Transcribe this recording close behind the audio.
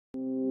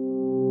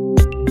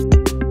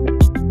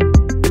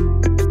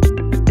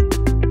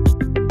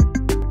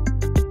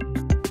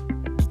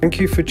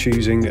Thank you for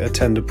choosing a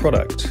Tenda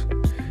product.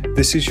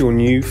 This is your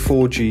new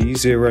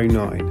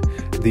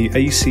 4G09, the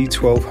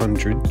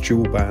AC1200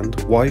 dual band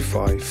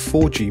Wi-Fi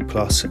 4G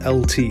plus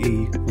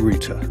LTE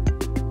router.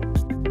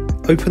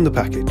 Open the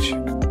package.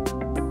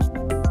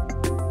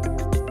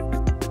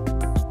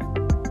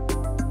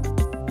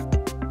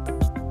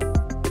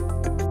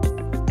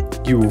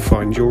 You will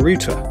find your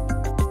router.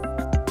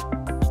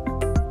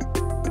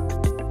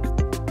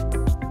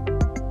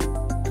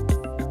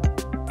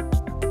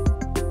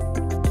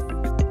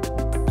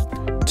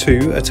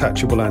 Two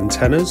attachable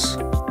antennas,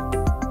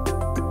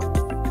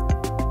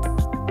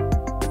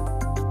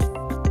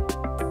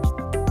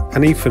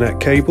 an Ethernet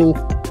cable,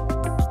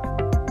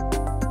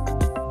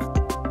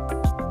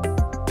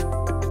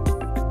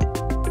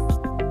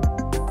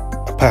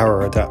 a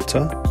power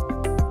adapter,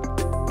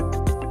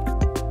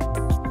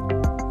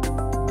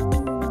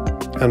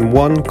 and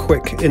one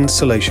quick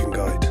installation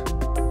guide.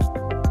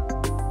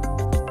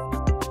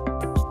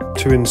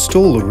 To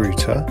install the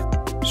router,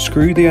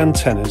 screw the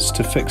antennas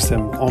to fix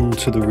them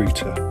onto the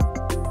router.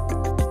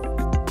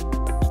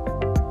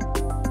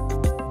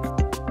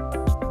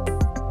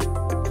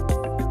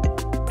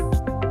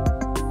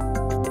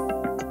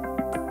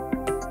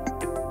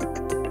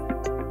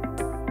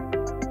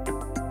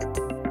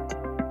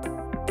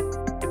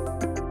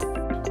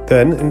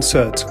 Then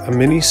insert a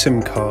mini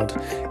SIM card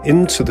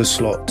into the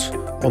slot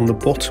on the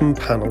bottom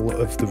panel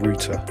of the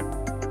router.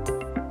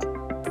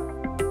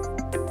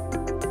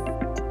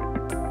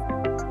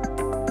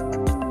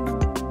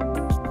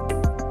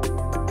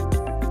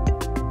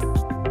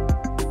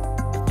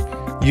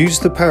 Use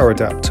the power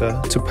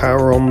adapter to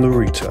power on the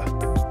router.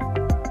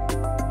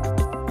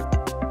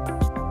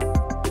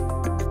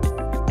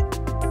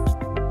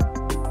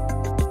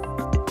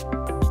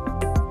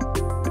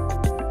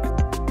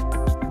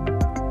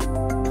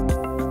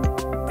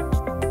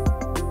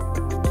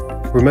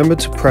 Remember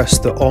to press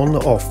the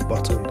on/off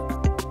button.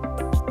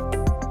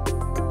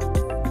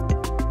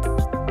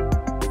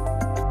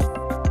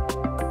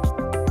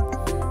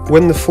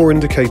 When the four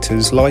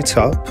indicators light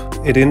up,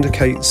 it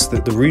indicates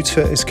that the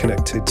router is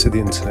connected to the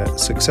internet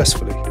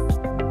successfully.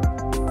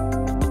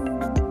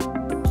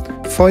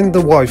 Find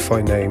the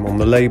Wi-Fi name on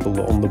the label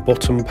on the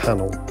bottom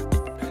panel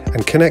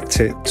and connect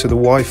it to the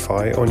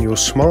Wi-Fi on your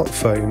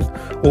smartphone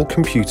or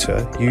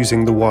computer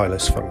using the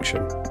wireless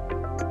function.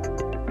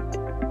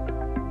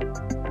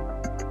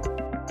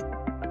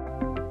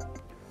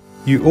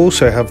 You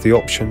also have the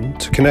option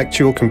to connect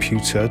your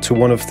computer to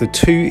one of the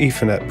two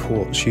Ethernet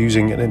ports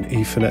using an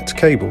Ethernet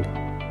cable.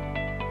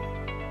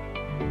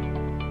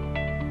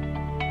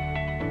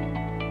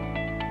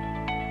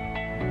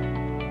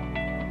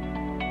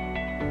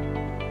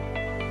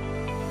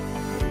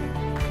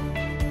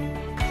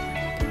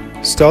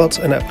 Start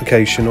an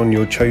application on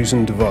your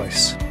chosen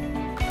device.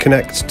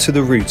 Connect to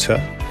the router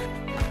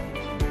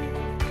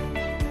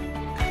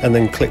and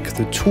then click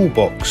the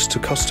toolbox to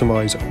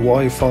customize a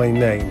Wi-Fi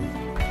name,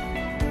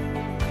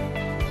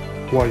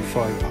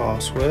 Wi-Fi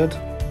password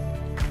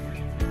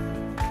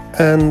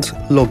and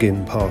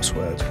login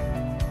password.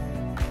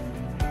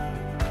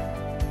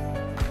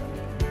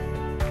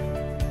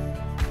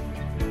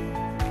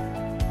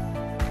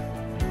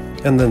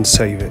 And then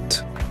save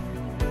it.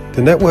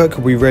 The network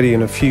will be ready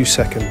in a few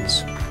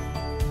seconds.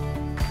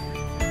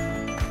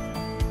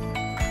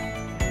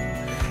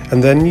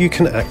 And then you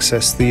can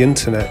access the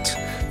internet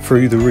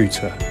through the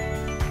router.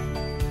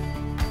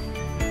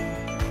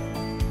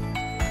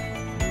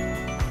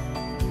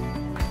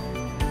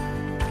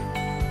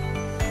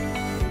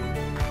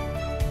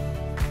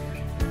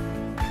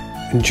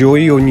 Enjoy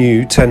your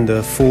new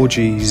Tenda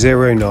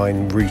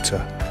 4G09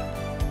 router.